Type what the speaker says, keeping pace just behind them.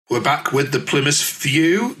We're back with the Plymouth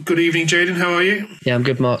View. Good evening, Jaden. How are you? Yeah, I'm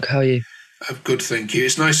good, Mark. How are you? Good, thank you.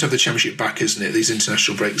 It's nice to have the Championship back, isn't it? These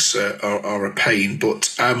international breaks are a pain,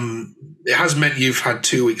 but it has meant you've had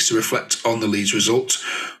 2 weeks to reflect on the Leeds result.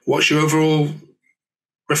 What's your overall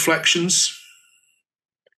reflections?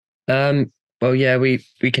 Well, yeah, we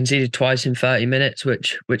conceded twice in 30 minutes,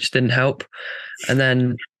 which didn't help, and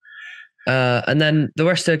then the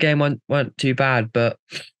rest of the game weren't too bad, but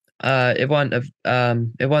it weren't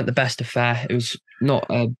the best affair. It was not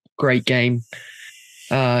a great game.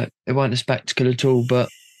 It weren't a spectacle at all, but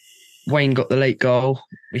Wayne got the late goal.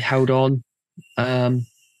 We held on.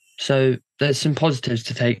 So there's some positives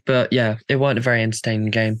to take, but yeah, it weren't a very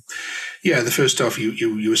entertaining game. Yeah, the first half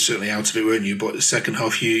you were certainly out of it, weren't you? But the second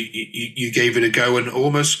half you gave it a go and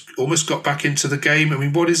almost got back into the game. I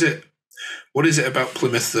mean, what is it about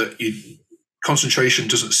Plymouth that concentration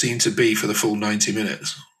doesn't seem to be for the full 90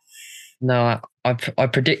 minutes? No, I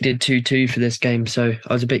predicted 2-2 for this game, so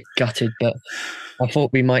I was a bit gutted, but I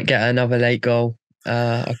thought we might get another late goal.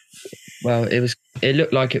 Well, it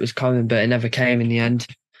looked like it was coming, but it never came in the end.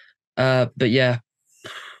 But yeah,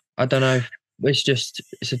 I don't know.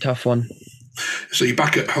 It's a tough one. So you're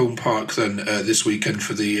back at home park then this weekend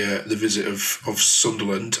for the visit of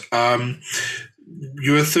Sunderland.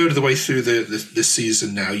 You're a third of the way through the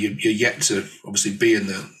season now. You're yet to obviously be in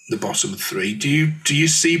the bottom three. Do you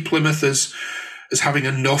see Plymouth as having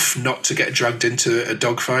enough not to get dragged into a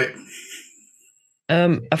dogfight?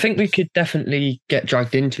 I think we could definitely get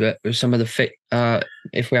dragged into it with some of the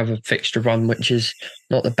if we have a fixture run, which is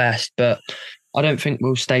not the best, but I don't think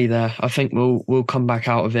we'll stay there. I think we'll come back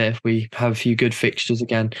out of it if we have a few good fixtures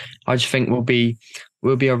again. I just think we'll be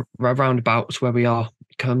around about where we are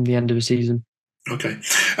come the end of the season. Okay.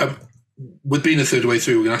 With being a third way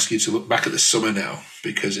through, we're going to ask you to look back at the summer now,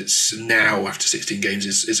 because it's now, after 16 games,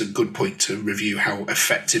 is a good point to review how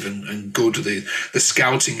effective and good the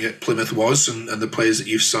scouting at Plymouth was and the players that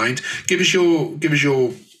you've signed. Give us your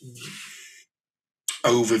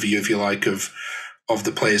overview, if you like, of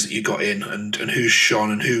the players that you got in and who's shone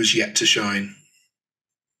and who's yet to shine.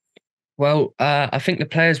 Well, I think the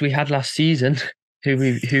players we had last season, who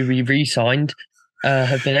we re-signed,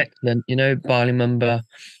 have been excellent. You know, Barley Mumba,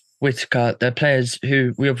 Whitaker, they're players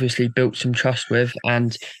who we obviously built some trust with,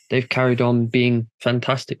 and they've carried on being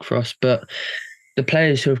fantastic for us. But the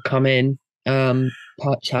players who have come in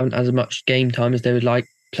perhaps haven't as much game time as they would like.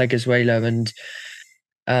 Pleguezuelo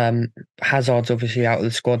and Hazard's obviously out of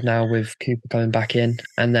the squad now with Cooper coming back in,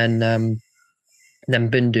 and then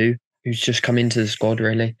Bundu, who's just come into the squad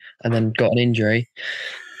really, and then got an injury.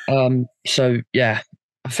 So yeah,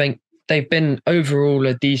 I think they've been overall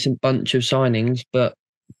a decent bunch of signings, but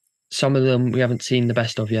some of them we haven't seen the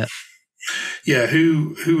best of yet. Yeah,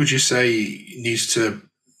 who would you say needs to,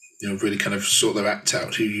 really kind of sort their act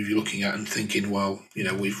out? Who you're looking at and thinking, well,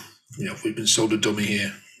 we've been sold a dummy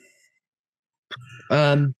here?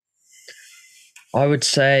 I'd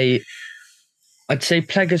say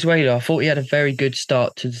Pleguezuelo. I thought he had a very good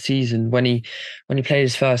start to the season. When he played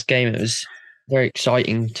his first game, it was very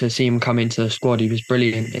exciting to see him come into the squad. He was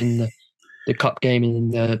brilliant in the cup game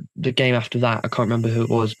and in the game after that. I can't remember who it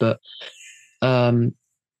was, but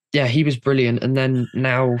yeah, he was brilliant. And then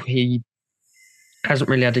now he hasn't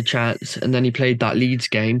really had a chance. And then he played that Leeds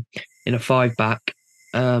game in a 5-back.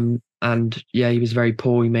 And yeah, he was very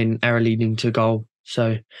poor. He made an error leading to a goal.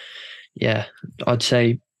 So yeah, I'd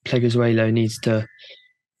say Pleguezuelo needs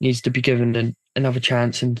to be given another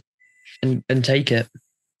chance and take it.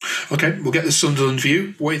 Okay, we'll get the Sunderland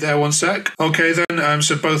view. Wait there one sec. Okay then,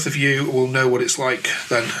 so both of you will know what it's like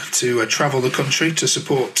then to travel the country to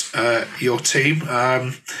support your team.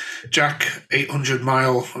 Jack,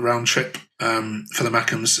 800-mile round trip for the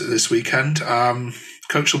Mackhams this weekend.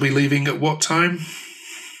 Coach will be leaving at what time?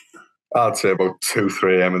 I'd say about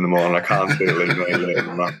 2-3 a.m. in the morning. I can't see it leaving any later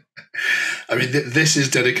than that. I mean, this is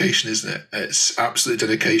dedication, isn't it? It's absolute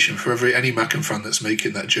dedication for any Mackham fan that's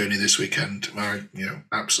making that journey this weekend.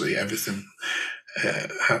 Absolutely everything,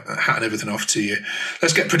 hat and everything off to you.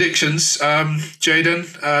 Let's get predictions.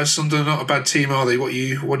 Jaden, Sunderland not a bad team, are they? What are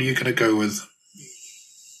you going to go with?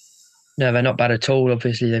 No, they're not bad at all.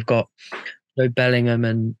 Obviously, they've got Joe Bellingham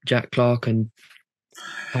and Jack Clark and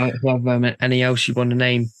whoever, any else you want to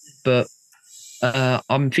name. But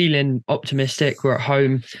I'm feeling optimistic. We're at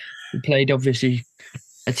home. We played obviously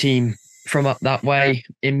a team from up that way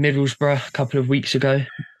in Middlesbrough a couple of weeks ago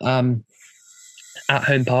at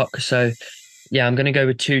home park. So yeah, I'm going to go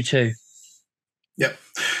with 2-2. Yep,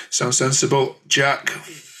 sounds sensible. Jack?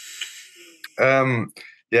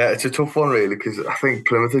 Yeah, it's a tough one really, because I think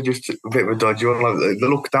Plymouth are just a bit of a dodgy one. Like, they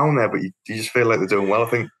look down there, but you just feel like they're doing well. I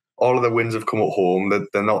think all of the wins have come at home.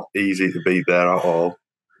 They're not easy to beat there at all.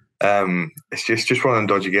 It's just one of them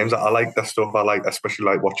dodgy games. I like that stuff. Especially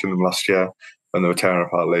like watching them last year when they were tearing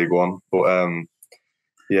apart League One. But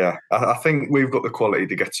yeah, I think we've got the quality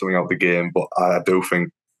to get something out of the game. But I don't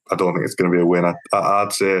think it's going to be a win.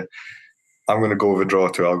 I'd say I'm going to go with a draw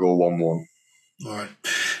too. I'll go 1-1. All right,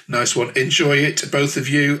 nice one. Enjoy it, both of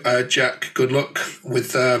you. Jack, good luck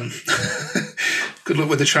with good luck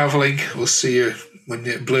with the travelling. We'll see you when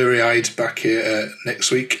you're blurry-eyed back here next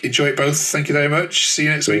week. Enjoy it both. Thank you very much. See you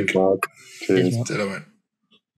next week. Cheers. Ta-ra, mate.